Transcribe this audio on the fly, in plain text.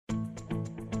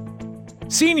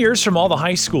Seniors from all the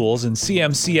high schools in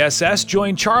CMCSS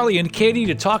joined Charlie and Katie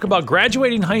to talk about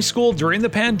graduating high school during the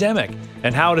pandemic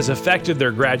and how it has affected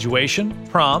their graduation,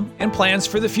 prom, and plans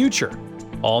for the future.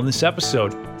 All in this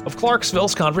episode of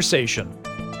Clarksville's Conversation.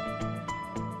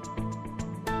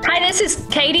 Hi, this is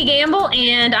Katie Gamble,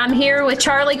 and I'm here with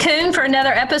Charlie Kuhn for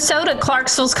another episode of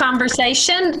Clarksville's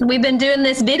Conversation. We've been doing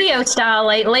this video style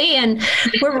lately, and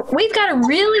we've got a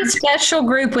really special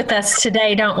group with us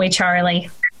today, don't we, Charlie?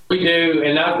 We do,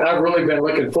 and I've really been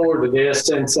looking forward to this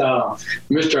since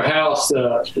Mr. House,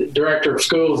 the director of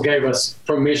schools, gave us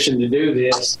permission to do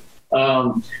this.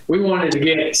 We wanted to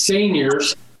get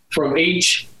seniors from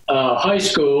each high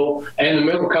school and the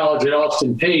middle college at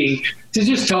Austin Peay to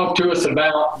just talk to us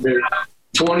about their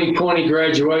 2020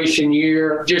 graduation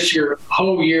year, just your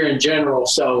whole year in general.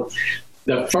 So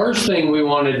the first thing we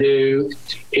want to do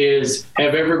is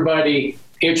have everybody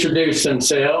introduce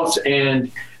themselves, and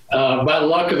by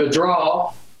luck of the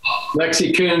draw,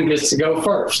 Lexi Kuhn gets to go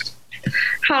first.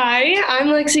 Hi, I'm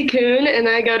Lexi Kuhn, and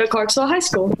I go to Clarksville High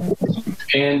School.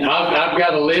 And I've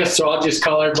got a list, so I'll just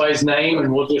call everybody's name,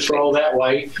 and we'll just roll that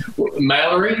way.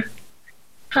 Mallory?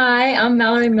 Hi, I'm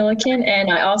Mallory Milliken, and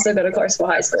I also go to Clarksville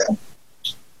High School.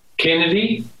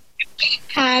 Kennedy?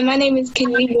 Hi, my name is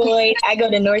Kennedy Boyd. I go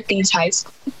to Northeast High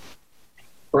School.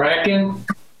 Bracken?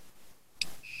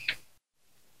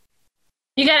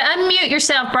 You got to unmute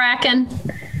yourself, Bracken.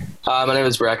 Hi, my name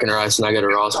is Bracken Rice, and I go to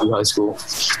Rossview High School.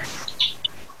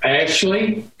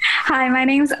 Ashley? Hi, my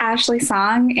name is Ashley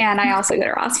Song, and I also go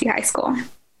to Rossview High School.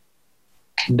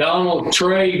 Donald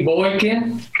Trey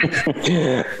Boykin?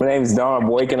 My name is Donald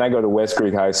Boykin. I go to West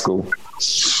Creek High School.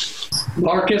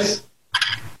 Marcus?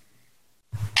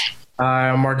 Hi,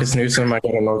 I'm Marcus Newsom. I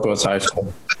go to Northwest High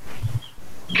School.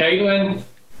 Caitlin?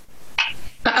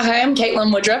 Hi, I'm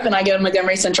Caitlin Woodruff, and I go to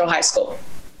Montgomery Central High School.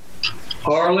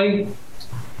 Harley?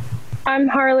 I'm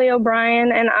Harley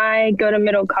O'Brien, and I go to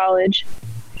Middle College.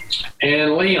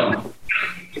 And Liam?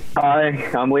 Hi,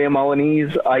 I'm Liam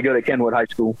Alaniz. I go to Kenwood High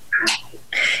School.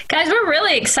 Guys, we're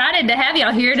really excited to have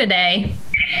y'all here today.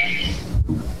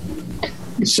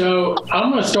 So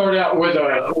I'm going to start out with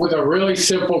a really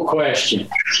simple question.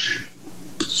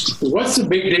 What's the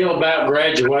big deal about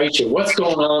graduation? What's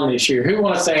going on this year? Who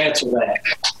wants to answer that?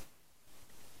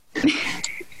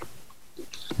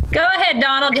 Go ahead,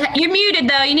 Donald. You're muted,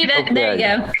 though. You need to. Okay. There you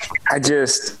go. I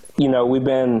just, a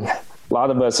lot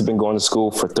of us have been going to school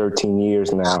for 13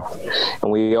 years now,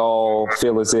 and we all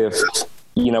feel as if,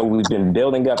 we've been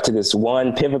building up to this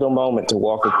one pivotal moment to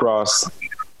walk across,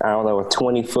 a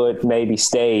 20-foot maybe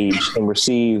stage and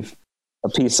receive a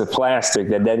piece of plastic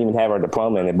that doesn't even have our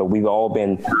diploma in it, but we've all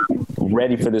been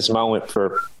ready for this moment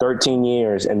for 13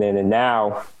 years. And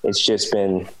now it's just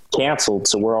been canceled.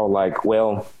 So we're all like,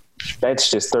 well,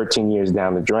 that's just 13 years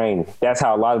down the drain. That's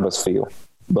how a lot of us feel.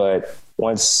 But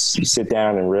once you sit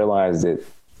down and realize that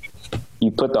you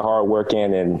put the hard work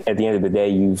in, and at the end of the day,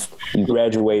 you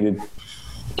graduated,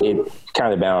 it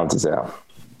kind of balances out.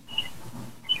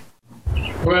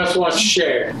 Who else wants to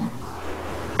share?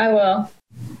 I will.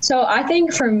 So I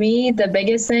think for me, the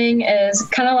biggest thing is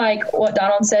kind of like what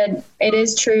Donald said. It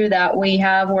is true that we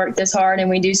have worked this hard and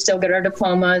we do still get our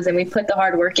diplomas and we put the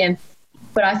hard work in.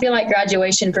 But I feel like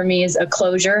graduation for me is a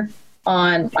closure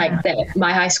on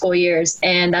my high school years.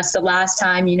 And that's the last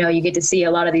time, you get to see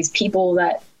a lot of these people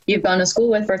that you've gone to school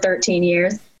with for 13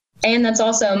 years. And that's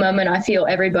also a moment I feel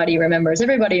everybody remembers.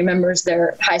 Everybody remembers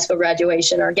their high school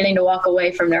graduation or getting to walk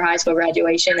away from their high school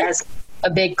graduation as a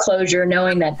big closure,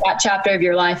 knowing that chapter of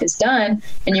your life is done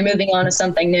and you're moving on to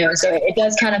something new. So it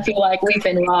does kind of feel like we've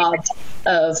been robbed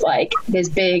of this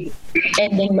big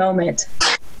ending moment.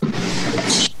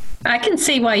 I can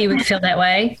see why you would feel that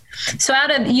way. So out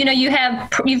of,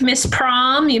 you've missed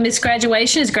prom, you missed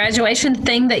graduation. Is graduation the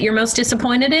thing that you're most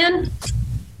disappointed in?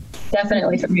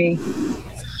 Definitely for me.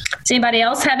 Does anybody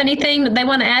else have anything that they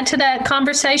want to add to that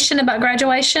conversation about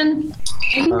graduation?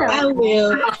 I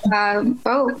will.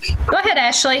 Go ahead,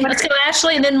 Ashley. Let's go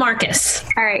Ashley and then Marcus.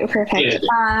 All right, perfect.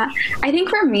 I think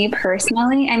for me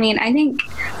personally, I think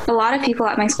a lot of people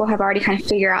at my school have already kind of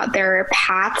figured out their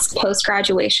paths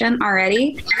post-graduation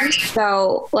already.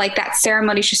 So that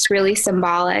ceremony is just really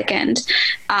symbolic, and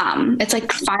it's like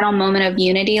the final moment of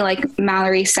unity, like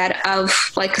Mallory said,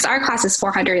 because our class is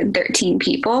 413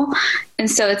 people. And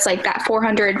so it's like that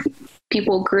 400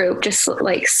 people group just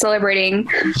celebrating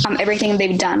everything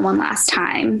they've done one last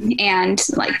time. And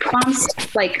prom's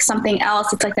something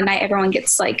else. It's the night everyone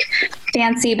gets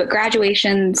fancy, but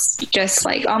graduation's just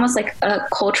like almost like a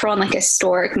cultural and like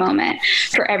historic moment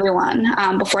for everyone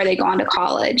before they go on to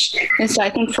college. And so I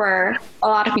think for a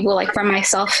lot of people, like for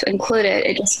myself included,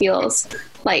 it just feels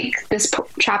like this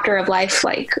chapter of life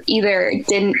like either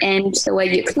didn't end the way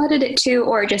you expected it to,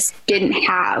 or just didn't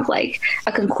have like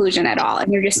a conclusion at all,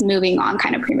 and you're just moving on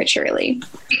kind of prematurely.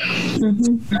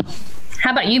 Mm-hmm.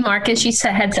 How about you, Marcus? You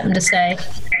had something to say.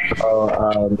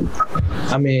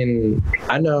 I mean,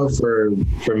 I know for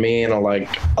me and like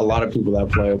a lot of people that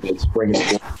play with spring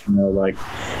sports, you know, like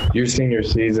your senior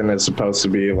season is supposed to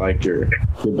be like your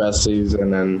best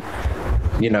season, and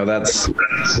you know, that's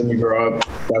when you grow up,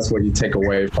 that's what you take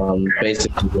away from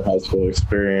basically your high school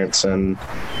experience. And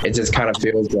it just kind of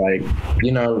feels like,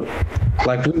 you know,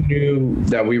 like we knew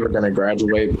that we were going to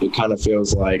graduate, but it kind of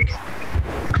feels like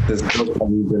this book that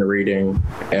we've been reading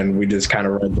and we just kind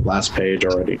of read the last page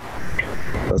already.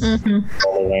 That's the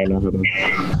only way I know how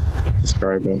to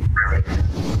describe it.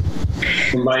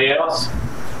 Somebody else?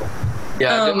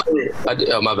 Yeah,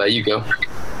 oh, my bad, you go.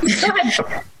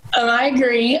 I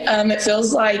agree. It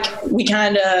feels like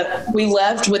we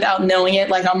left without knowing it.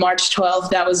 Like on March 12th,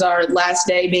 that was our last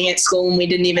day being at school and we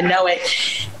didn't even know it.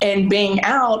 And being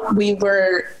out, we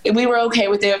were okay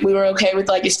with it. We were okay with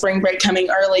like a spring break coming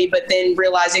early, but then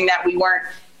realizing that we weren't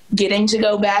getting to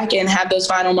go back and have those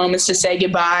final moments to say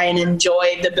goodbye and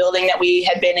enjoy the building that we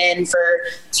had been in for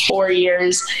 4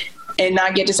 years and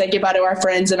not get to say goodbye to our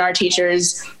friends and our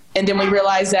teachers. And then we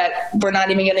realized that we're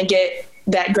not even going to get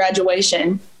that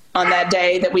graduation on that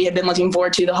day that we had been looking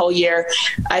forward to the whole year.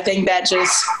 I think that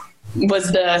just was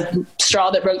the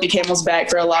straw that broke the camel's back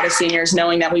for a lot of seniors,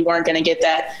 knowing that we weren't going to get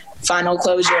that final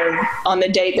closure on the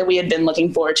date that we had been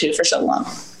looking forward to for so long.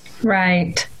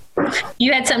 Right.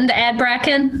 You had something to add,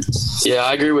 Bracken? Yeah,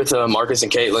 I agree with Marcus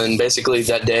and Caitlin. Basically,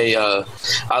 that day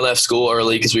I left school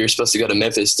early because we were supposed to go to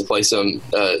Memphis to play some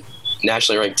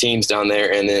nationally ranked teams down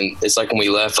there, and then it's like when we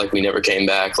left, like we never came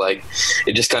back. Like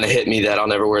it just kind of hit me that I'll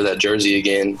never wear that jersey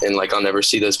again, and like I'll never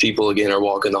see those people again or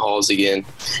walk in the halls again.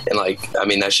 And like, I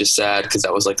mean, that's just sad because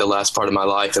that was like the last part of my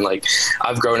life. And like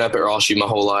I've grown up at Ross U my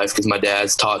whole life because my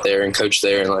dad's taught there and coached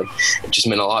there, and like it just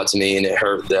meant a lot to me, and it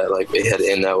hurt that like it had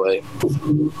to end that way.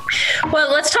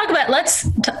 Well, let's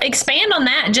expand on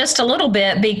that just a little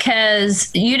bit, because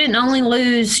you didn't only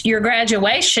lose your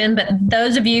graduation, but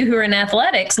those of you who are in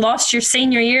athletics lost your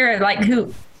senior year. Like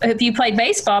if you played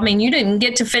baseball, I mean, you didn't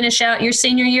get to finish out your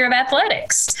senior year of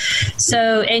athletics.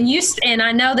 So, and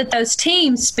I know that those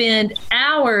teams spend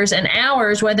hours and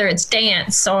hours, whether it's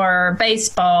dance or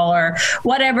baseball or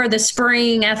whatever the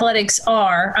spring athletics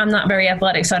are. I'm not very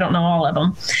athletic, so I don't know all of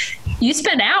them. You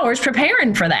spend hours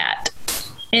preparing for that.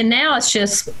 And now it's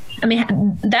just, I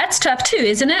mean, that's tough too,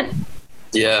 isn't it?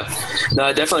 Yeah, no,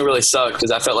 it definitely really sucked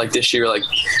because I felt like this year, like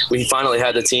we finally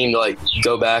had the team to like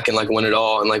go back and like win it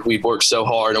all. And like we worked so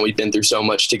hard and we'd been through so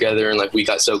much together, and like we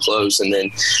got so close. And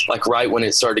then like right when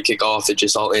it started to kick off, it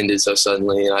just all ended so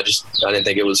suddenly. And I didn't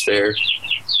think it was fair.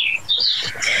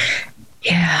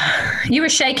 Yeah. You were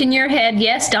shaking your head.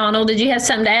 Yes, Donald, did you have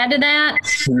something to add to that?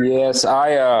 Yes,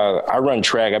 I run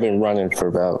track. I've been running for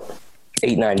about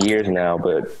 8-9 years now,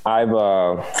 but I've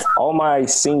all my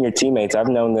senior teammates, I've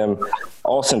known them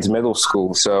all since middle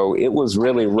school. So it was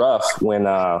really rough when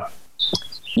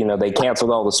they canceled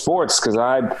all the sports, because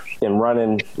I've been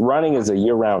running is a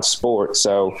year-round sport,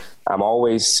 so I'm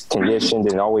always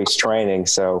conditioned and always training.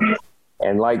 So,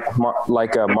 and like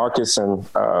Marcus and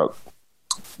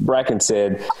Bracken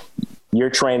said,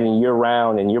 you're training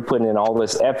year-round and you're putting in all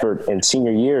this effort, and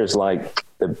senior year is like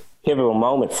the pivotal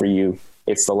moment for you.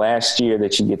 It's the last year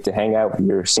that you get to hang out with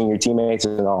your senior teammates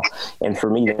and all. And for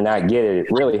me to not get it,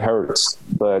 it really hurts.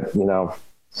 But,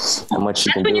 how much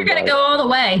you can do. That's when you're going to go all the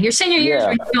way. Your senior year is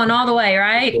when you're going all the way,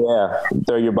 right? Yeah.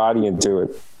 Throw your body into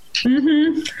it.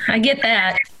 Mm-hmm. I get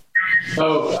that.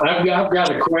 So I've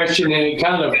got a question, and it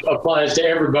kind of applies to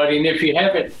everybody. And if you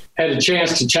haven't had a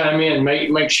chance to chime in,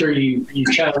 make sure you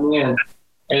chime in.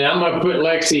 And I'm going to put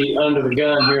Lexi under the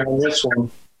gun here on this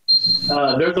one.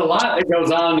 There's a lot that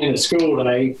goes on in a school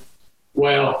day.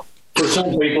 Well, for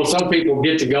some people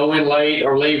get to go in late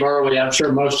or leave early. I'm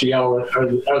sure most of y'all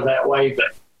are that way. But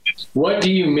what do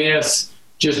you miss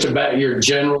just about your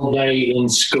general day in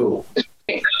school?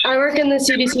 I work in the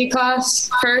CDC class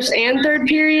first and third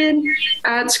period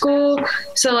at school.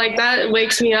 So like that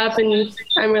wakes me up, and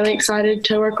I'm really excited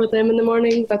to work with them in the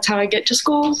morning. That's how I get to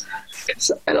school.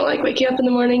 So I don't like waking up in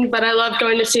the morning, but I love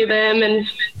going to see them and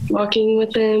walking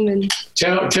with them. And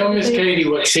tell Miss Katie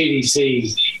what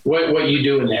CDC, what you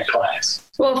do in that class.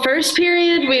 Well, first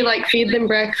period, we feed them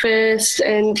breakfast,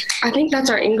 and I think that's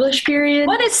our English period.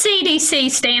 What does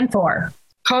CDC stand for?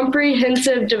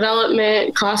 comprehensive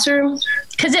development classroom.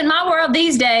 Because in my world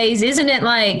these days, isn't it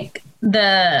like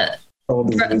the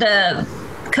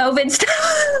COVID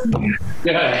stuff?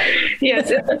 Yeah.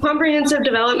 Yes, it's a comprehensive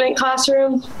development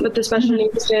classroom with the special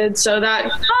needs kids. So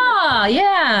that. Oh,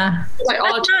 yeah. Like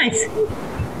that's nice.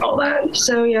 All that.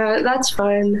 So yeah, that's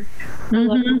fun.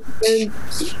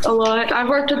 A lot. I've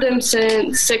worked with them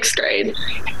since 6th grade.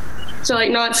 So like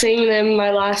not seeing them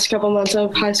my last couple months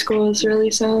of high school is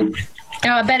really sad. Oh,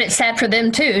 I bet it's sad for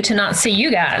them too to not see you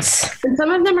guys. And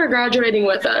some of them are graduating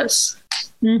with us.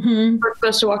 They're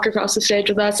supposed to walk across the stage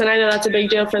with us, and I know that's a big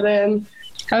deal for them.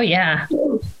 Oh yeah.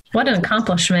 What an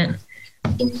accomplishment.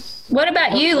 What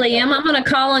about you, Liam? I'm going to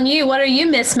call on you. What do you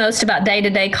miss most about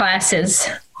day-to-day classes?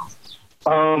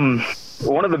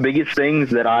 One of the biggest things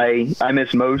that I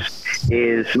miss most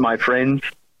is my friends,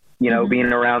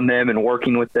 being around them and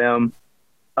working with them.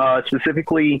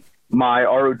 Specifically, my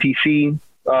ROTC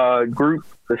group,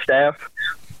 the staff.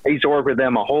 I used to work with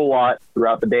them a whole lot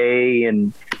throughout the day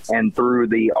and through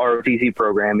the ROTC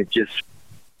program. It's just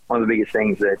one of the biggest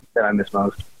things that I miss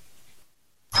most.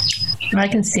 I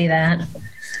can see that.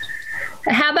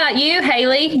 How about you,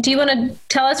 Haley? Do you want to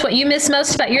tell us what you miss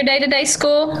most about your day-to-day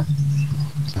school?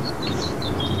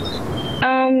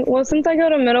 Well, since I go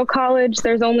to middle college,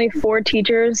 there's only 4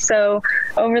 teachers. So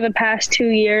over the past 2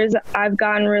 years, I've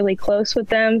gotten really close with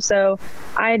them. So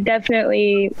I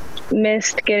definitely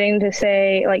missed getting to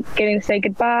say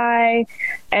goodbye.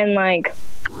 And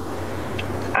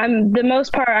the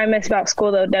most part I miss about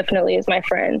school, though, definitely is my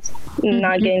friends,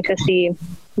 not getting to see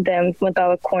them with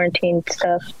all the quarantine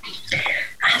stuff.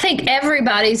 I think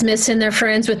everybody's missing their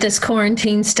friends with this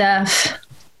quarantine stuff.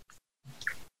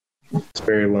 It's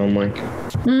very lonely.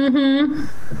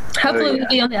 Hopefully we'll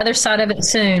be on the other side of it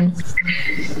soon.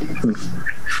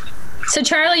 So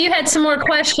Charlie, you had some more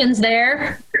questions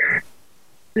there.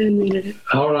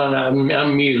 Hold on,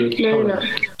 I'm muted. No.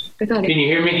 Can you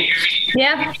hear me?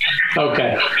 Yeah.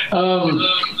 Okay. I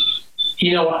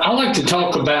like to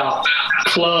talk about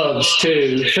clubs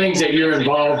too, things that you're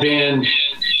involved in,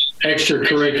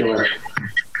 extracurricular.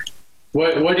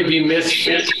 What have you missed?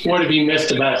 What have you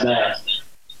missed about that?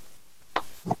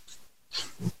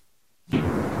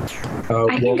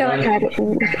 I can go ahead.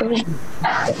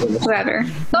 Whoever.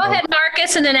 Go ahead,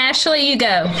 Marcus, and then Ashley, you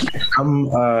go.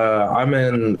 I'm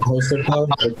in Hostel Club,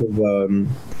 which is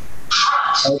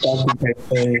Health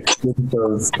Occupation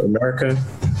Students of America.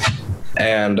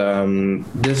 And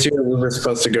this year we were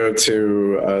supposed to go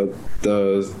to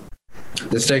the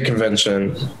state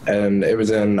convention, and it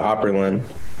was in Opryland.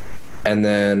 And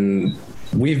then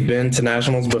we've been to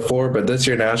nationals before, but this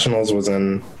year nationals was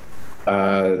in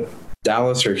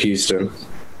Dallas or Houston.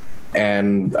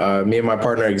 And me and my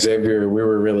partner Xavier, we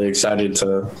were really excited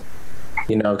to,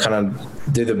 kind of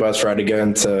do the bus ride to go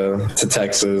into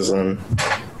Texas, and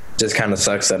just kind of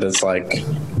sucks that it's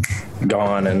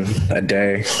gone in a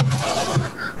day.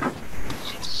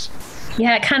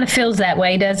 Yeah, it kind of feels that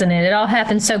way, doesn't it? It all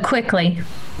happens so quickly.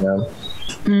 Yeah.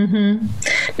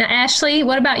 Now, Ashley,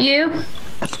 what about you?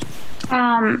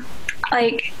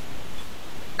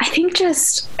 I think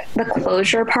just the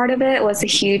closure part of it was a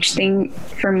huge thing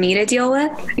for me to deal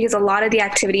with, because a lot of the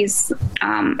activities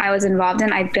I was involved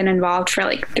in, I've been involved for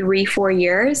 3-4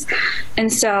 years.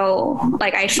 And so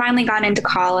I finally got into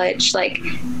college,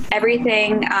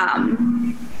 everything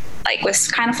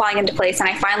was kind of falling into place, and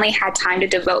I finally had time to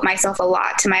devote myself a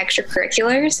lot to my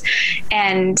extracurriculars.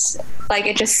 And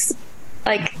it just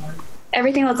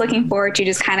everything I was looking forward to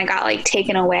just kind of got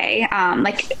taken away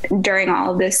during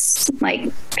all of this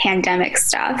pandemic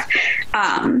stuff.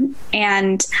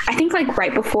 And I think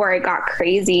right before it got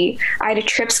crazy, I had a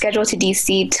trip scheduled to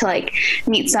DC to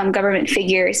meet some government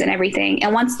figures and everything.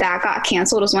 And once that got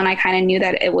canceled was when I kind of knew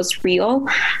that it was real,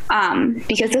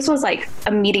 because this was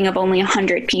a meeting of only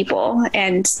 100 people.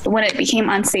 And when it became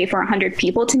unsafe for 100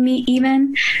 people to meet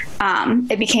even,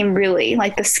 it became really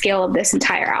the scale of this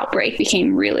entire outbreak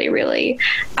became really, really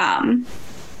I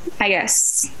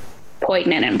guess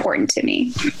poignant and important to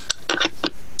me.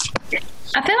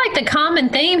 I feel like the common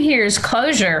theme here is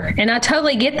closure, and I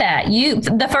totally get that.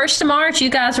 The 1st of March, you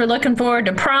guys were looking forward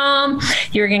to prom.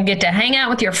 You're going to get to hang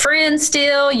out with your friends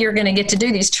still. You're going to get to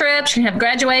do these trips. You're going to have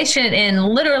graduation, and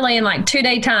literally in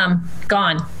 2-day time,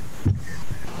 gone.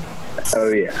 Oh,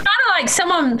 yeah. Kind of like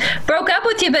someone broke up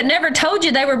with you but never told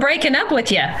you they were breaking up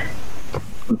with you.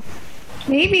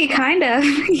 Maybe, kind of,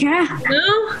 yeah.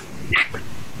 No?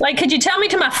 Could you tell me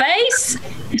to my face?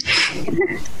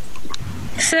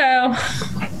 So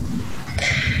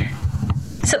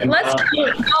let's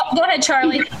go ahead,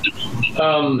 Charlie.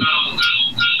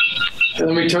 Let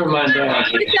me turn mine down.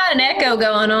 We've got an echo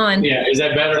going on. Yeah, is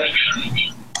that better?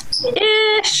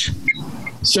 Ish.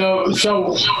 So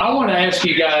I want to ask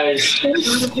you guys,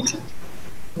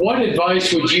 what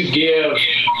advice would you give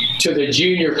to the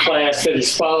junior class that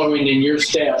is following in your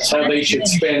steps, how they should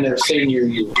spend their senior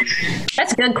year?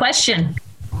 That's a good question.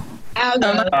 I'll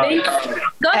go.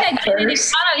 Go ahead, Kennedy.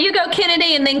 Oh, no, you go,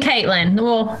 Kennedy, and then Caitlin.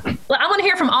 Well, I want to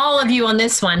hear from all of you on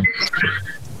this one.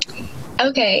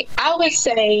 Okay, I would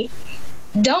say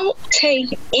don't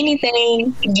take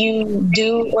anything you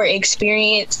do or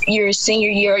experience your senior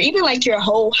year or even like your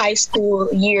whole high school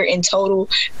year in total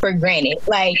for granted.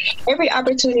 Like every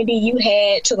opportunity you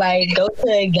had to like go to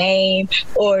a game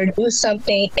or do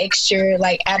something extra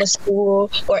like out of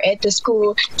school or at the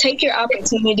school, take your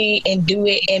opportunity and do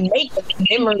it and make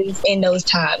memories in those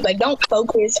times. Like don't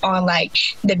focus on like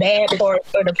the bad part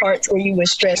or the parts where you were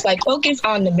stressed. Like focus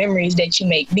on the memories that you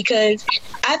make, because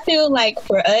I feel like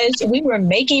for us, we were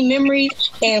making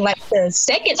memories, and like the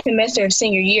second semester of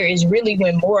senior year is really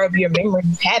when more of your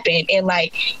memories happen, and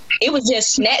like it was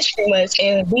just snatched from us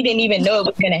and we didn't even know it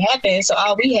was going to happen. So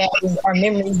all we have is our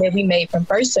memories that we made from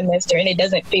first semester, and it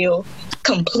doesn't feel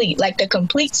complete. Like the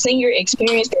complete senior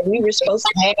experience that we were supposed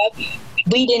to have,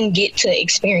 we didn't get to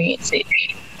experience it.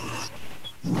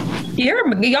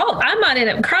 Y'all, I might end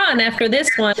up crying after this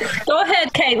one. Go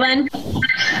ahead, Caitlin.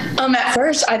 At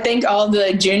first, I think all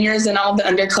the juniors and all the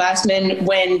underclassmen,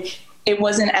 when it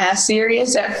wasn't as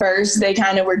serious at first, they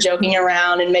kind of were joking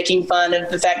around and making fun of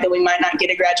the fact that we might not get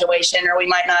a graduation or we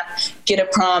might not get a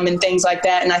prom and things like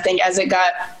that. And I think as it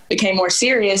became more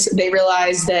serious, they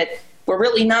realized that we're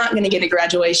really not going to get a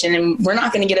graduation and we're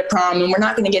not going to get a prom and we're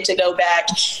not going to get to go back.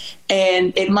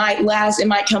 And it might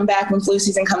come back when flu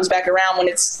season comes back around when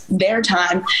it's their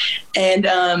time. And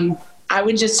I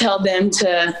would just tell them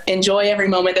to enjoy every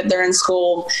moment that they're in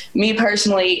school. Me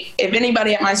personally, if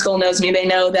anybody at my school knows me, they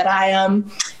know that I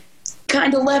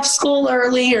kind of left school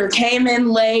early or came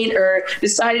in late or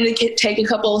decided to take a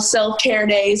couple of self-care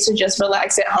days to just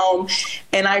relax at home.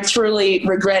 And I truly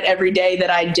regret every day that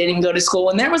I didn't go to school.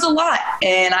 And there was a lot.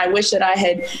 And I wish that I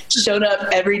had showed up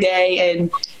every day and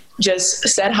just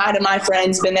said hi to my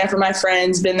friends, been there for my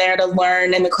friends, been there to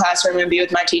learn in the classroom and be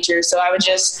with my teachers. So I would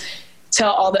just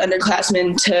tell all the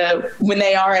underclassmen to, when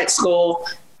they are at school,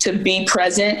 to be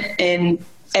present in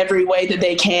every way that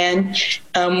they can,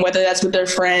 whether that's with their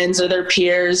friends or their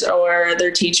peers or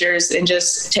their teachers, and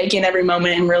just take in every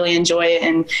moment and really enjoy it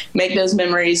and make those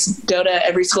memories. Go to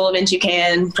every school event you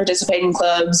can, participate in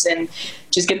clubs, and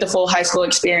just get the full high school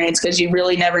experience, because you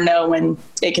really never know when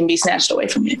it can be snatched away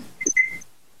from you.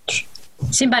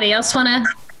 Does anybody else want to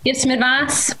give some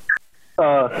advice?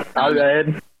 I'll go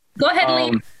ahead. Go ahead,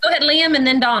 Liam. Go ahead, Liam, and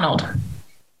then Donald.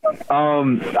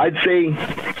 I'd say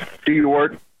do your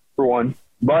work for one,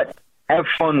 but have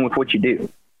fun with what you do.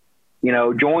 You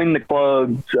know, join the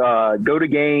clubs, go to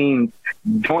games,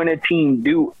 join a team,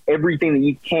 do everything that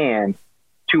you can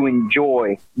to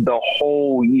enjoy the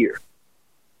whole year.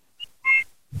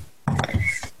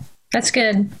 That's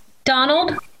good.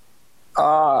 Donald?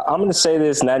 I'm going to say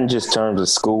this not in just terms of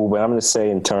school, but I'm going to say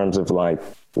in terms of like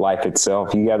life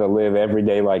itself. You got to live every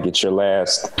day like it's your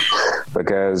last,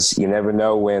 because you never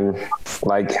know when,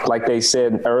 like they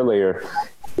said earlier,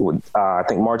 I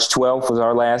think March 12th was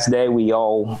our last day. We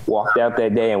all walked out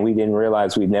that day and we didn't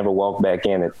realize we'd never walk back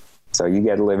in it. So you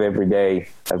got to live every day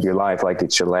of your life like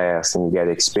it's your last, and you got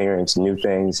to experience new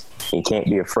things. You can't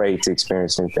be afraid to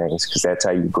experience new things, because that's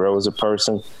how you grow as a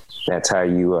person. That's how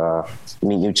you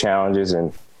meet new challenges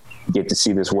and get to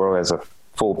see this world as a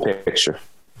full picture.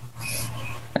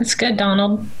 That's good,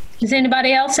 Donald. Does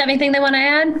anybody else have anything they want to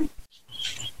add?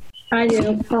 I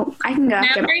do. Oh, I can go.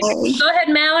 Mallory? Go ahead,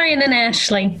 Mallory, and then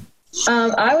Ashley.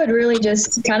 I would really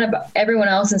just everyone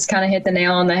else has kind of hit the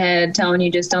nail on the head, telling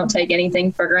you just don't take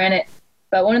anything for granted.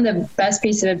 But one of the best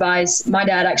pieces of advice my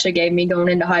dad actually gave me going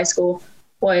into high school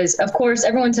was, of course,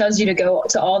 everyone tells you to go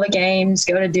to all the games,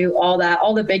 go to do all that,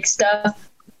 all the big stuff.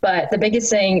 But the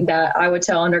biggest thing that I would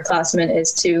tell underclassmen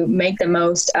is to make the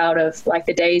most out of like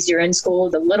the days you're in school,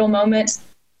 the little moments.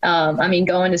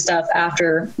 Going to stuff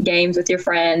after games with your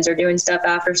friends, or doing stuff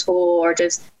after school, or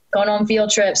just going on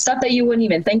field trips, stuff that you wouldn't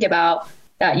even think about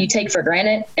that you take for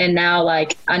granted. And now,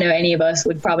 like, I know any of us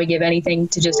would probably give anything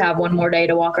to just have one more day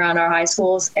to walk around our high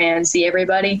schools and see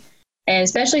everybody. And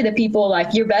especially the people,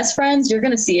 like your best friends, you're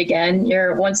going to see again.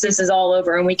 Once this is all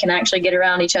over and we can actually get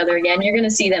around each other again, you're going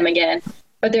to see them again.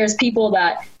 But there's people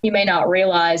that you may not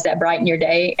realize that brighten your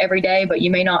day every day, but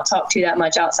you may not talk to that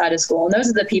much outside of school. And those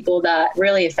are the people that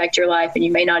really affect your life, and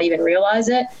you may not even realize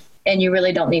it. And you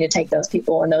really don't need to take those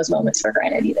people and those moments for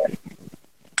granted either.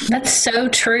 That's so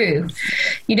true.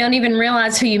 You don't even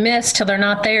realize who you missed till they're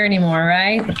not there anymore,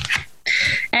 right?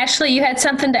 Ashley, you had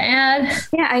something to add?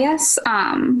 Yeah, I guess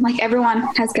like everyone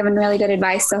has given really good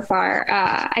advice so far.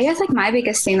 I guess like my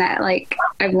biggest thing that like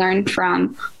I've learned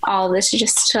from all of this is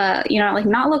just to, like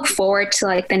not look forward to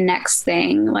like the next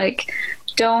thing. Like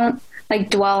don't like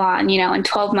dwell on, in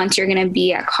 12 months you're going to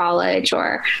be at college,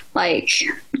 or like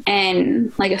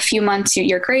in like a few months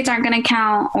your grades aren't going to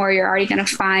count, or you're already going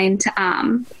to find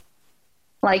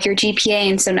like your GPA,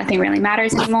 and so nothing really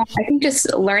matters anymore. I think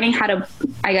just learning how to,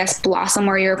 I guess, blossom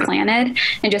where you're planted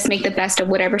and just make the best of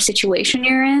whatever situation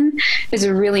you're in is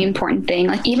a really important thing.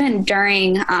 Like even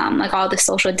during like all the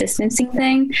social distancing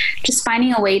thing, just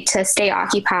finding a way to stay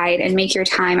occupied and make your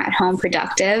time at home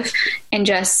productive, and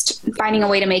just finding a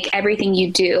way to make everything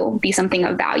you do be something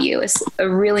of value is a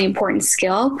really important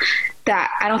skill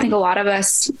that I don't think a lot of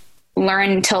us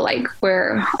learn until like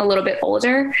we're a little bit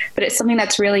older, but it's something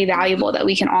that's really valuable that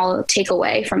we can all take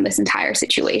away from this entire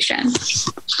situation.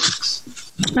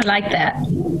 I like that.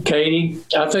 Katie,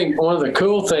 I think one of the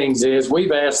cool things is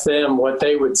we've asked them what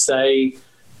they would say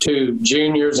to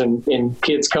juniors and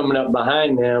kids coming up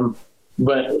behind them.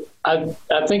 But I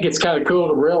think it's kind of cool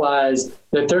to realize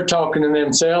that they're talking to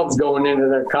themselves going into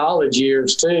their college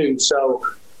years too. So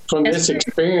from this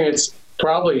experience,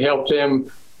 probably helped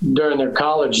them during their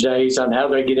college days on how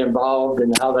they get involved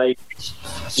and how they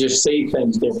just see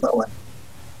things differently.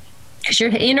 Because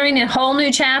you're entering a whole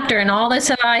new chapter, and all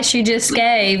this advice you just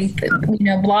gave,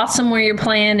 blossom where you're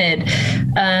planted,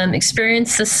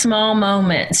 experience the small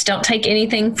moments, don't take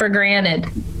anything for granted.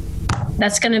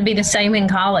 That's going to be the same in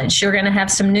college. You're going to have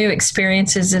some new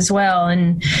experiences as well.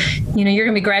 And, you're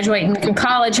going to be graduating from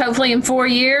college, hopefully in 4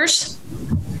 years.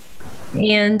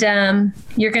 And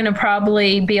you're going to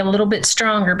probably be a little bit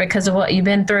stronger because of what you've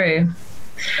been through.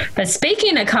 But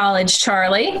speaking of college,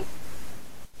 Charlie.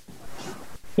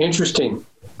 Interesting.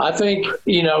 I think,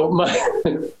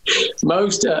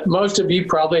 most of you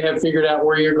probably have figured out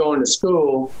where you're going to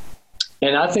school.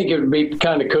 And I think it would be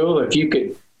kind of cool if you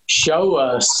could show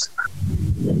us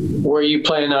where you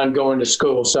plan on going to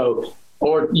school. So,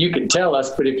 or you could tell us,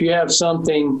 but if you have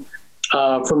something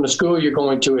from the school you're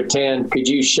going to attend, could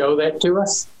you show that to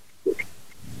us?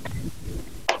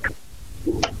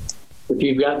 If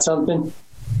you've got something.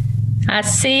 I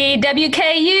see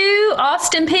WKU,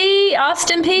 Austin P.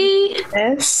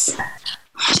 Yes.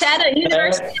 Chattanooga,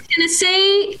 University of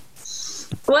Tennessee.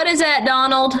 What is that,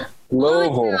 Donald?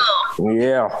 Louisville.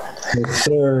 Yeah. Yes,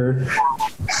 sir.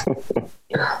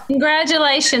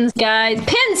 Congratulations, guys.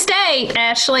 Penn State,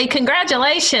 Ashley.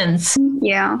 Congratulations.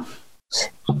 Yeah.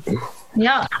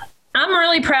 Yeah. I'm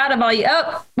really proud of all you.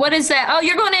 Oh, what is that? Oh,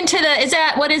 you're going into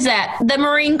what is that? The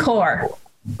Marine Corps.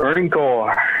 Marine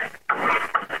Corps.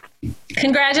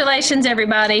 Congratulations,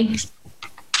 everybody.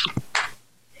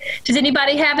 Does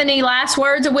anybody have any last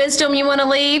words of wisdom you want to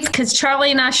leave? Because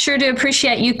Charlie and I sure do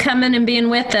appreciate you coming and being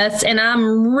with us. And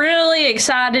I'm really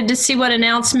excited to see what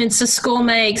announcements the school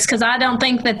makes, because I don't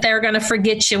think that they're going to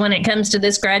forget you when it comes to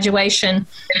this graduation.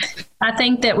 I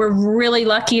think that we're really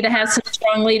lucky to have some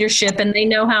strong leadership, and they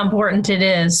know how important it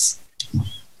is.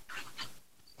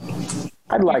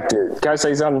 Can I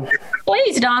say something?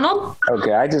 Please, Donald.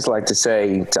 Okay, I just like to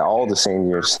say to all the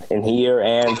seniors in here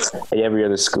and at every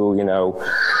other school,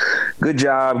 good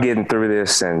job getting through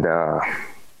this. And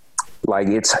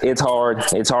it's hard.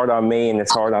 It's hard on me, and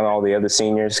it's hard on all the other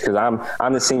seniors, because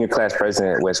I'm the senior class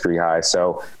president at West Creek High.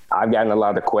 So I've gotten a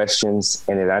lot of questions,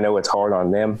 and I know it's hard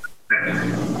on them.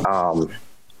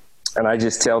 And I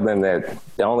just tell them that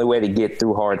the only way to get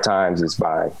through hard times is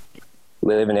by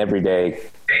living every day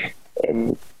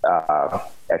and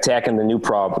attacking the new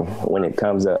problem when it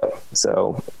comes up.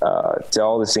 So to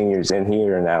all the seniors in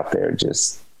here and out there,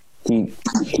 just keep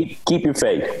your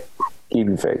faith. Keep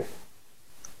your faith.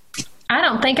 I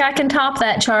don't think I can top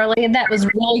that, Charlie. That was a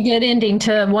really good ending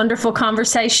to a wonderful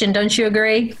conversation. Don't you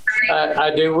agree?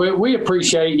 I do. We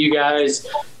appreciate you guys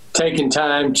taking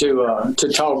time to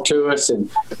talk to us, and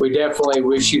we definitely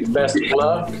wish you the best of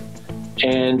luck.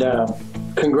 And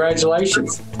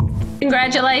congratulations.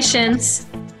 Congratulations.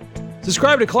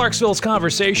 Subscribe to Clarksville's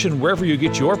Conversation wherever you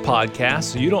get your podcasts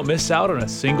so you don't miss out on a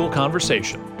single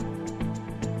conversation.